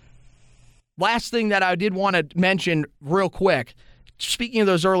 Last thing that I did want to mention real quick, speaking of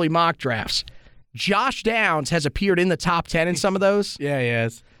those early mock drafts, Josh Downs has appeared in the top 10 in some of those. Yeah, he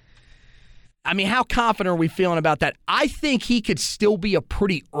has. I mean, how confident are we feeling about that? I think he could still be a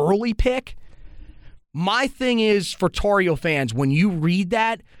pretty early pick. My thing is, for Tar Heel fans, when you read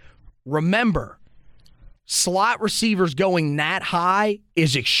that, remember, slot receivers going that high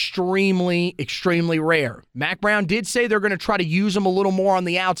is extremely, extremely rare. Mac Brown did say they're going to try to use him a little more on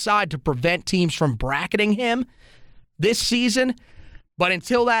the outside to prevent teams from bracketing him this season. But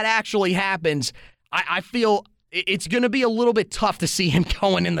until that actually happens, I feel it's going to be a little bit tough to see him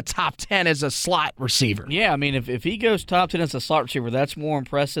going in the top 10 as a slot receiver. Yeah, I mean, if he goes top 10 as a slot receiver, that's more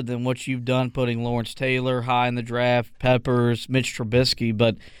impressive than what you've done putting Lawrence Taylor high in the draft, Peppers, Mitch Trubisky.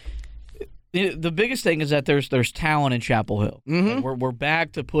 But the biggest thing is that there's talent in Chapel Hill. Mm-hmm. We're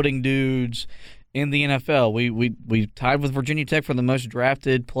back to putting dudes in the NFL. We tied with Virginia Tech for the most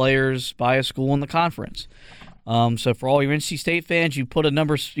drafted players by a school in the conference. So for all your NC State fans, you put a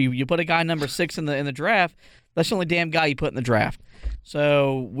guy number 6 in the draft. That's the only damn guy you put in the draft.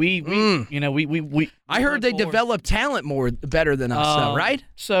 So we I heard they develop talent better than us, though, right?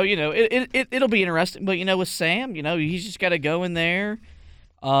 So it'll be interesting. But with Sam, he's just got to go in there,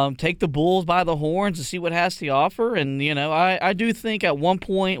 take the bulls by the horns and see what has to offer. And I do think at one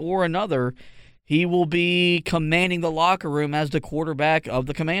point or another he will be commanding the locker room as the quarterback of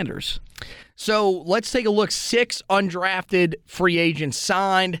the Commanders. So let's take a look. 6 undrafted free agents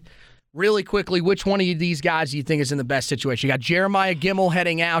signed. Really quickly, which one of these guys do you think is in the best situation? You got Jeremiah Gemmel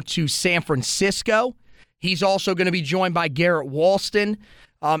heading out to San Francisco. He's also going to be joined by Garrett Walston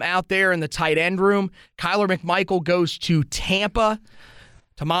out there in the tight end room. Kyler McMichael goes to Tampa.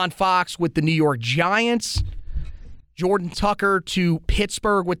 Tamon Fox with the New York Giants. Jordan Tucker to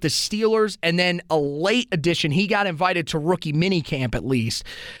Pittsburgh with the Steelers, and then a late addition. He got invited to rookie minicamp at least.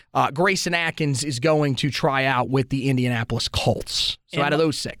 Grayson Atkins is going to try out with the Indianapolis Colts. So out of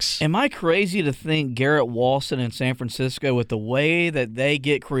those 6. Am I crazy to think Garrett Walston in San Francisco, with the way that they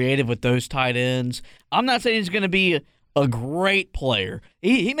get creative with those tight ends? I'm not saying he's going to be a great player.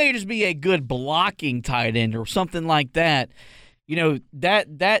 He may just be a good blocking tight end or something like that.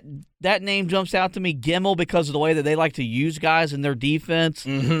 That name jumps out to me, Gemmel, because of the way that they like to use guys in their defense.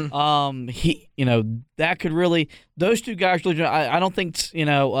 Mm-hmm. That could really, those two guys really. I don't think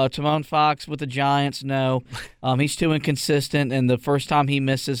Tamon Fox with the Giants. No, he's too inconsistent, and the first time he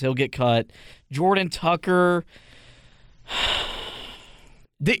misses, he'll get cut. Jordan Tucker.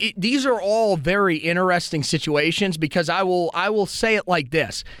 These are all very interesting situations because I will say it like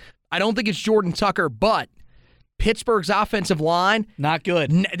this: I don't think it's Jordan Tucker, but Pittsburgh's offensive line, not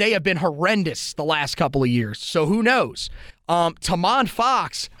good. They have been horrendous the last couple of years. So who knows? Tamon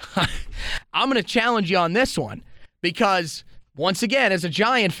Fox, I'm going to challenge you on this one because, once again, as a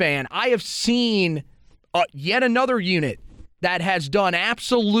Giant fan, I have seen yet another unit that has done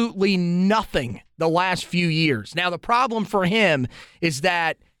absolutely nothing the last few years. Now, the problem for him is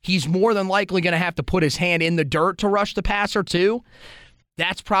that he's more than likely going to have to put his hand in the dirt to rush the passer, too.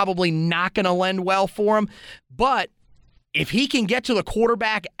 That's probably not going to lend well for him. But if he can get to the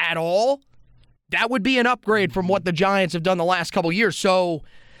quarterback at all, that would be an upgrade from what the Giants have done the last couple of years. So, I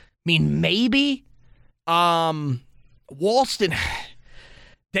mean, maybe Walston,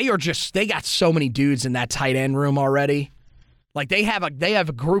 they got so many dudes in that tight end room already. Like they have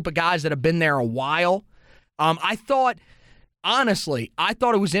a group of guys that have been there a while. I thought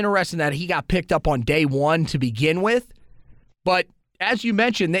it was interesting that he got picked up on day one to begin with. But as you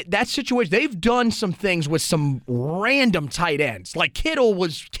mentioned, that situation, they've done some things with some random tight ends. Like Kittle,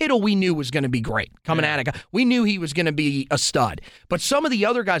 we knew was going to be great coming out of. We knew he was going to be a stud. But some of the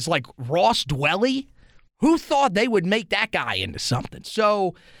other guys, like Ross Dwelly, who thought they would make that guy into something?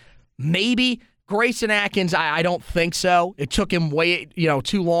 So maybe Grayson Atkins, I don't think so. It took him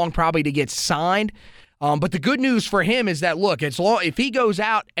too long probably to get signed. But the good news for him is that, look, if he goes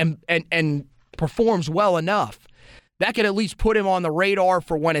out and performs well enough, that could at least put him on the radar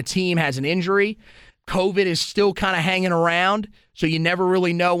for when a team has an injury. COVID is still kind of hanging around, so you never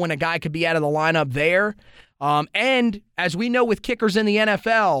really know when a guy could be out of the lineup there. And as we know with kickers in the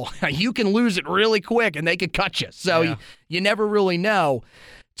NFL, you can lose it really quick and they could cut you. So you never really know.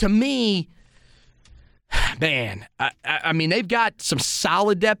 To me, man, I mean, they've got some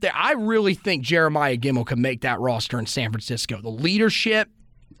solid depth there. I really think Jeremiah Gemmel can make that roster in San Francisco. The leadership,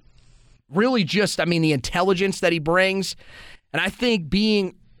 really the intelligence that he brings. And I think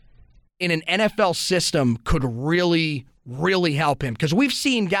being in an NFL system could really, really help him. Because we've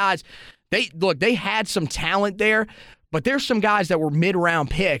seen guys, they had some talent there, but there's some guys that were mid-round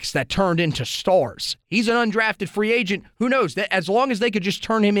picks that turned into stars. He's an undrafted free agent. Who knows? As long as they could just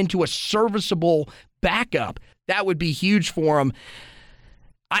turn him into a serviceable backup, that would be huge for him.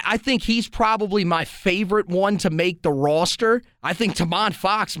 I think he's probably my favorite one to make the roster. I think Tamon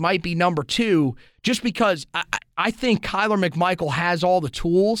Fox might be number 2 just because I think Kyler McMichael has all the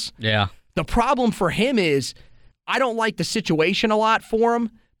tools. Yeah. The problem for him is I don't like the situation a lot for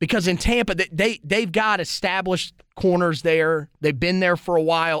him because in Tampa, they've got established corners there. They've been there for a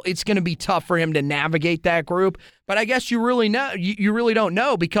while. It's going to be tough for him to navigate that group. But I guess you really don't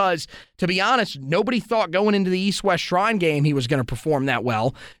know because, to be honest, nobody thought going into the East-West Shrine game he was going to perform that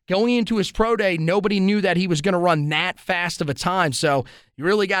well. Going into his pro day, nobody knew that he was going to run that fast of a time. So you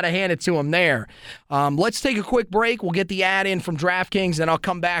really got to hand it to him there. Let's take a quick break. We'll get the ad in from DraftKings, then I'll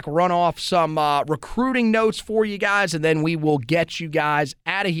come back, run off some recruiting notes for you guys, and then we will get you guys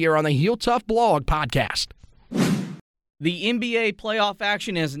out of here on the Heel Tough Blog podcast. The NBA playoff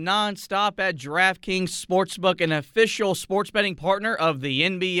action is nonstop at DraftKings Sportsbook, an official sports betting partner of the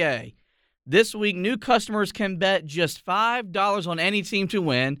NBA. This week, new customers can bet just $5 on any team to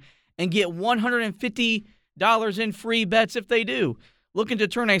win and get $150 in free bets if they do. Looking to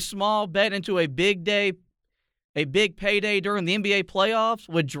turn a small bet into a big payday during the NBA playoffs?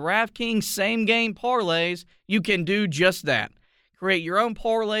 With DraftKings same-game parlays, you can do just that. Create your own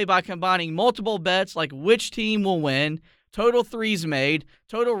parlay by combining multiple bets like which team will win, total threes made,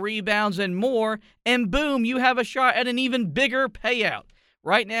 total rebounds, and more, and boom, you have a shot at an even bigger payout.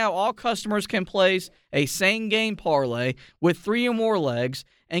 Right now, all customers can place a same-game parlay with 3 or more legs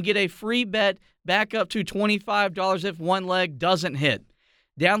and get a free bet back up to $25 if one leg doesn't hit.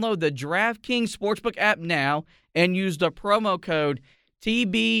 Download the DraftKings Sportsbook app now and use the promo code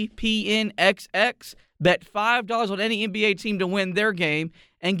TBPNXX. Bet $5 on any NBA team to win their game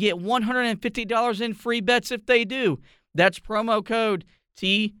and get $150 in free bets if they do. That's promo code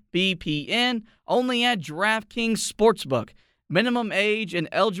TBPN only at DraftKings Sportsbook. Minimum age and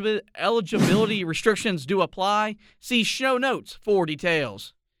eligibility restrictions do apply. See show notes for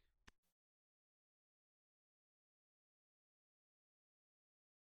details.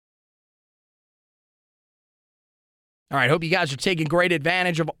 All right, hope you guys are taking great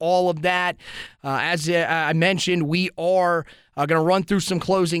advantage of all of that. As I mentioned, we are going to run through some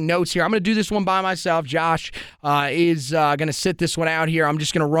closing notes here. I'm going to do this one by myself. Josh is going to sit this one out here. I'm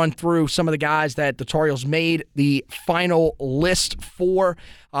just going to run through some of the guys that the Tar Heels made the final list for.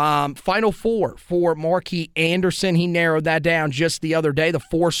 Final 4 for Marquis Anderson. He narrowed that down just the other day. The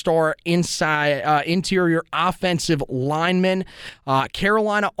 4-star interior offensive lineman.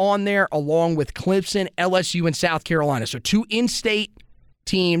 Carolina on there along with Clemson, LSU, and South Carolina. So 2 in-state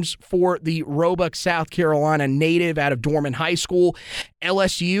teams for the Roebuck, South Carolina native out of Dorman High School.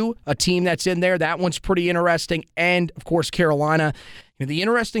 LSU, a team that's in there. That one's pretty interesting. And, of course, Carolina. The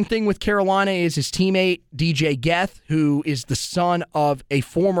interesting thing with Carolina is his teammate, DJ Geth, who is the son of a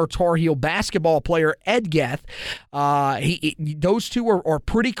former Tar Heel basketball player, Ed Geth. Those two are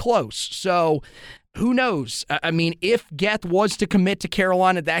pretty close. So who knows? I mean, if Geth was to commit to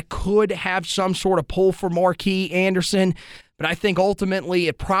Carolina, that could have some sort of pull for Marquis Anderson. But I think ultimately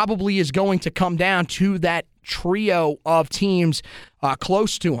it probably is going to come down to that trio of teams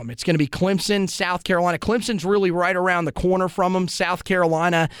close to him. It's going to be Clemson, South Carolina. Clemson's really right around the corner from him. South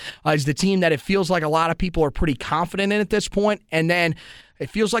Carolina is the team that it feels like a lot of people are pretty confident in at this point. And then it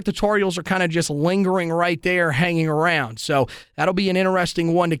feels like the Tar Heels are kind of just lingering right there, hanging around. So that'll be an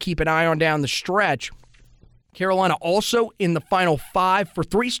interesting one to keep an eye on down the stretch. Carolina also in the final 5 for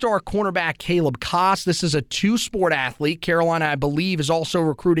 3-star cornerback Caleb Koss. This is a 2-sport athlete. Carolina, I believe, is also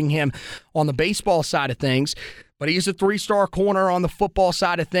recruiting him on the baseball side of things. But he's a 3-star corner on the football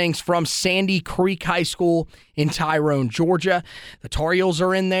side of things from Sandy Creek High School in Tyrone, Georgia. The Tar Heels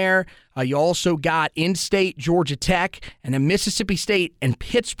are in there. You also got in-state Georgia Tech and then Mississippi State and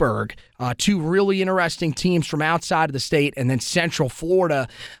Pittsburgh, 2 really interesting teams from outside of the state, and then Central Florida.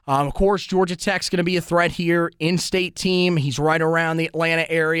 Of course, Georgia Tech's going to be a threat here. In-state team, he's right around the Atlanta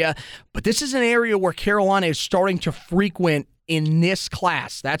area. But this is an area where Carolina is starting to frequent in this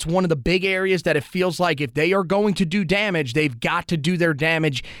class. That's one of the big areas that it feels like if they are going to do damage, they've got to do their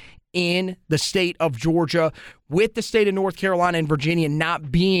damage in the state of Georgia, with the state of North Carolina and Virginia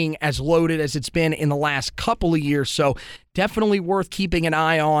not being as loaded as it's been in the last couple of years. So definitely worth keeping an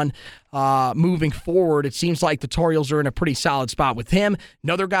eye on moving forward. It seems like the Tar Heels are in a pretty solid spot with him.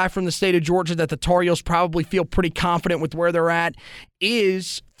 Another guy from the state of Georgia that the Tar Heels probably feel pretty confident with where they're at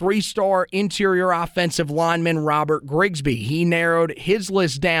is 3-star interior offensive lineman Robert Grigsby. He narrowed his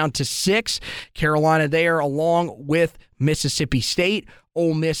list down to 6. Carolina there along with Mississippi State.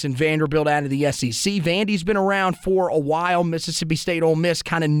 Ole Miss and Vanderbilt out of the SEC. Vandy's been around for a while. Mississippi State, Ole Miss,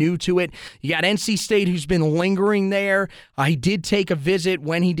 kind of new to it. You got NC State, who's been lingering there. He did take a visit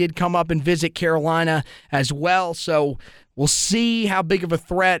when he did come up and visit Carolina as well. So we'll see how big of a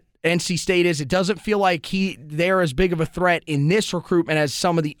threat NC State is. It doesn't feel like they're as big of a threat in this recruitment as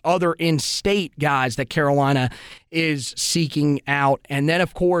some of the other in-state guys that Carolina is seeking out. And then,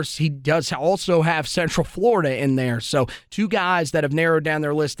 of course, he does also have Central Florida in there. So two guys that have narrowed down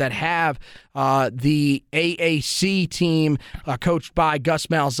their list that have the AAC team coached by Gus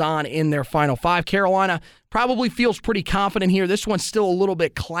Malzahn in their Final Five. Carolina probably feels pretty confident here. This one's still a little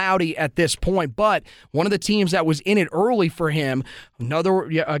bit cloudy at this point, but one of the teams that was in it early for him, another,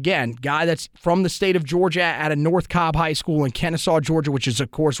 again, guy that's from the state of Georgia out of North Cobb High School in Kennesaw, Georgia, which is,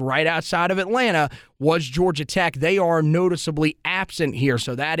 of course, right outside of Atlanta, was Georgia Tech. They are noticeably absent here,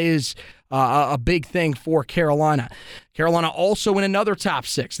 so that is a big thing for Carolina. Carolina also in another top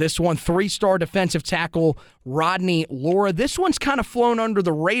six. This one, 3-star defensive tackle Rodney Laura. This one's kind of flown under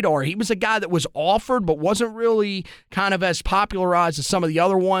the radar. He was a guy that was offered but wasn't really kind of as popularized as some of the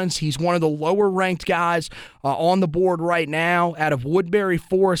other ones. He's one of the lower-ranked guys on the board right now out of Woodbury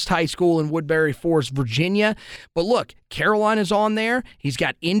Forest High School in Woodbury Forest, Virginia. But look, Carolina's on there. He's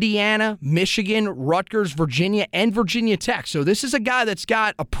got Indiana, Michigan, Rutgers, Virginia, and Virginia Tech. So this is a guy that's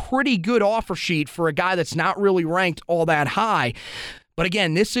got a pretty good offer sheet for a guy that's not really ranked all that high. But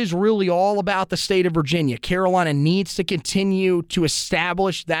again, this is really all about the state of Virginia. Carolina needs to continue to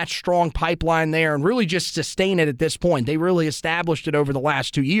establish that strong pipeline there and really just sustain it at this point. They really established it over the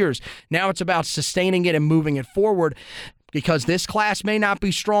last 2 years. Now it's about sustaining it and moving it forward, because this class may not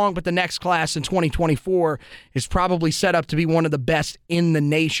be strong, but the next class in 2024 is probably set up to be one of the best in the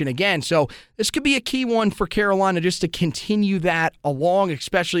nation again. So this could be a key one for Carolina just to continue that along,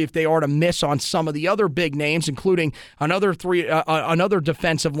 especially if they are to miss on some of the other big names, including another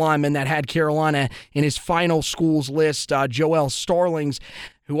defensive lineman that had Carolina in his final schools list, Joel Starlings,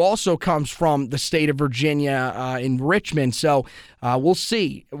 who also comes from the state of Virginia in Richmond. So we'll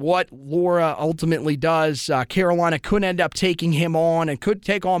see what Laura ultimately does. Carolina could end up taking him on and could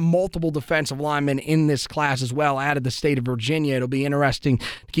take on multiple defensive linemen in this class as well out of the state of Virginia. It'll be interesting to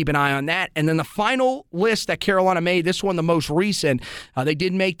keep an eye on that. And then the final list that Carolina made, this one the most recent, they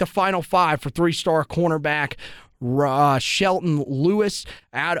did make the Final Five for 3-star cornerback Shelton Lewis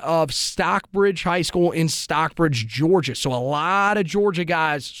out of Stockbridge High School in Stockbridge, Georgia. So a lot of Georgia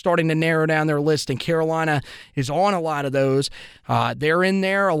guys starting to narrow down their list, and Carolina is on a lot of those. They're in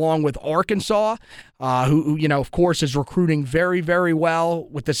there along with Arkansas, who, of course, is recruiting very, very well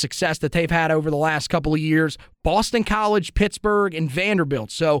with the success that they've had over the last couple of years. Boston College, Pittsburgh, and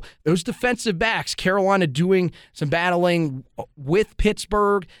Vanderbilt. So those defensive backs, Carolina doing some battling with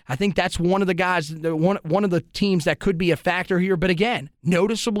Pittsburgh. I think that's one of the guys, one of the teams that could be a factor here. But again,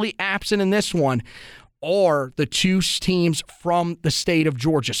 noticeably absent in this one are the two teams from the state of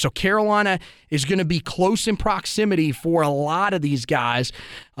Georgia. So Carolina is going to be close in proximity for a lot of these guys,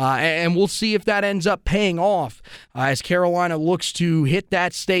 and we'll see if that ends up paying off as Carolina looks to hit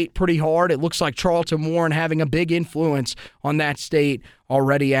that state pretty hard. It looks like Charlton Warren having a big influence on that state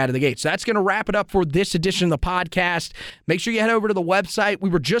already out of the gate. So that's going to wrap it up for this edition of the podcast. Make sure you head over to the website. We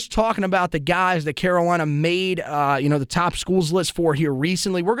were just talking about the guys that Carolina made, the top schools list for here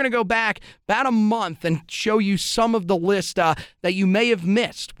recently. We're going to go back about a month and show you some of the list that you may have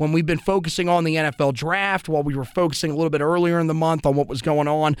missed when we've been focusing on the NFL draft, while we were focusing a little bit earlier in the month on what was going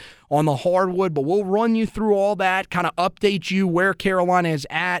on the hardwood. But we'll run you through all that, kind of update you where Carolina is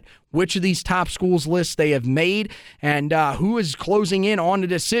at, which of these top schools lists they have made, and who is closing in on the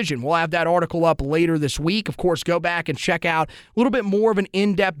decision. We'll have that article up later this week. Of course, go back and check out a little bit more of an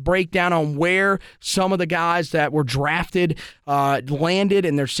in-depth breakdown on where some of the guys that were drafted landed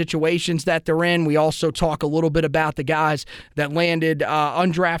and their situations that they're in. We also talk a little bit about the guys that landed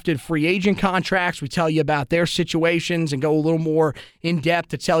undrafted free agent contracts. We tell you about their situations and go a little more in-depth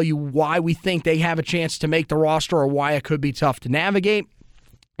to tell you why we think they have a chance to make the roster or why it could be tough to navigate.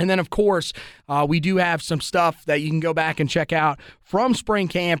 And then, of course, we do have some stuff that you can go back and check out from spring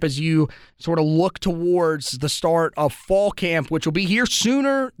camp as you sort of look towards the start of fall camp, which will be here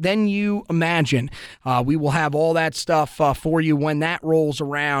sooner than you imagine. We will have all that stuff for you when that rolls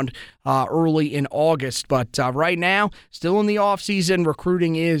around early in August. But right now, still in the offseason,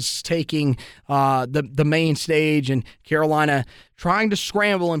 recruiting is taking the main stage, and Carolina trying to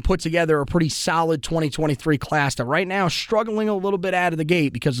scramble and put together a pretty solid 2023 class that right now is struggling a little bit out of the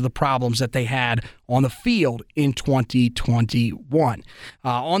gate because of the problems that they had on the field in 2021.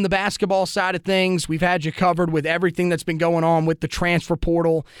 On the basketball side of things, we've had you covered with everything that's been going on with the transfer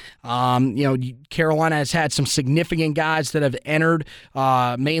portal. Carolina has had some significant guys that have entered.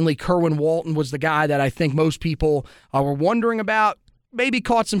 Mainly Kerwin Walton was the guy that I think most people were wondering about. Maybe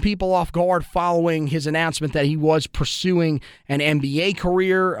caught some people off guard following his announcement that he was pursuing an NBA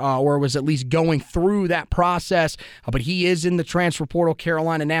career or was at least going through that process. But he is in the transfer portal.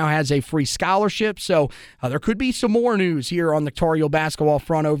 Carolina now has a free scholarship. So there could be some more news here on the Tar Heel basketball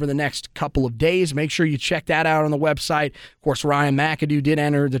front over the next couple of days. Make sure you check that out on the website. Of course, Ryan McAdoo did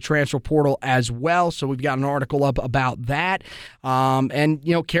enter the transfer portal as well. So we've got an article up about that.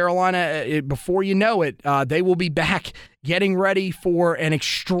 Carolina, before you know it, they will be back getting ready for an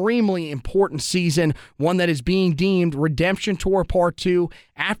extremely important season, one that is being deemed Redemption Tour Part 2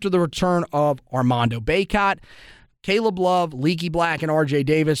 after the return of Armando Bacot. Caleb Love, Leaky Black, and RJ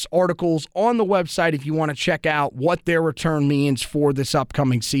Davis articles on the website if you want to check out what their return means for this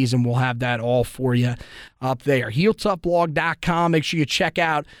upcoming season. We'll have that all for you up there. HeelToughBlog.com. Make sure you check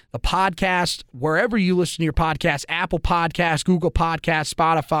out the podcast wherever you listen to your podcast, Apple Podcasts, Google Podcasts,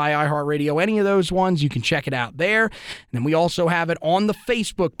 Spotify, iHeartRadio, any of those ones. You can check it out there. And then we also have it on the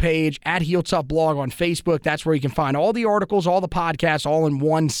Facebook page at Heel Tough Blog on Facebook. That's where you can find all the articles, all the podcasts, all in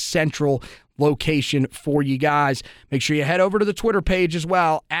one central location for you guys. Make sure you head over to the Twitter page as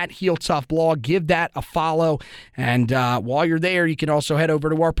well at Heel Tough Blog. Give that a follow. And while you're there, you can also head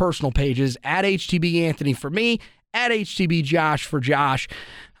over to our personal pages at HTB Anthony for me, at HTB Josh for Josh.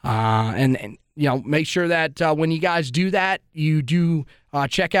 And make sure that when you guys do that, you do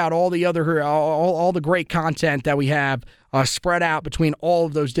check out all the other all the great content that we have spread out between all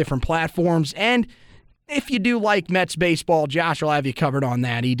of those different platforms. And if you do like Mets baseball, Josh will have you covered on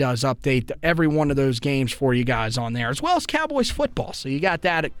that. He does update every one of those games for you guys on there, as well as Cowboys football. So you got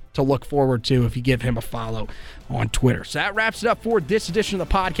that to look forward to if you give him a follow on Twitter. So that wraps it up for this edition of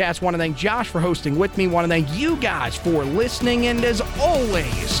the podcast. Want to thank Josh for hosting with me. Want to thank you guys for listening. And as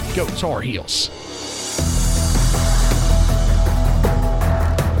always, go Tar Heels.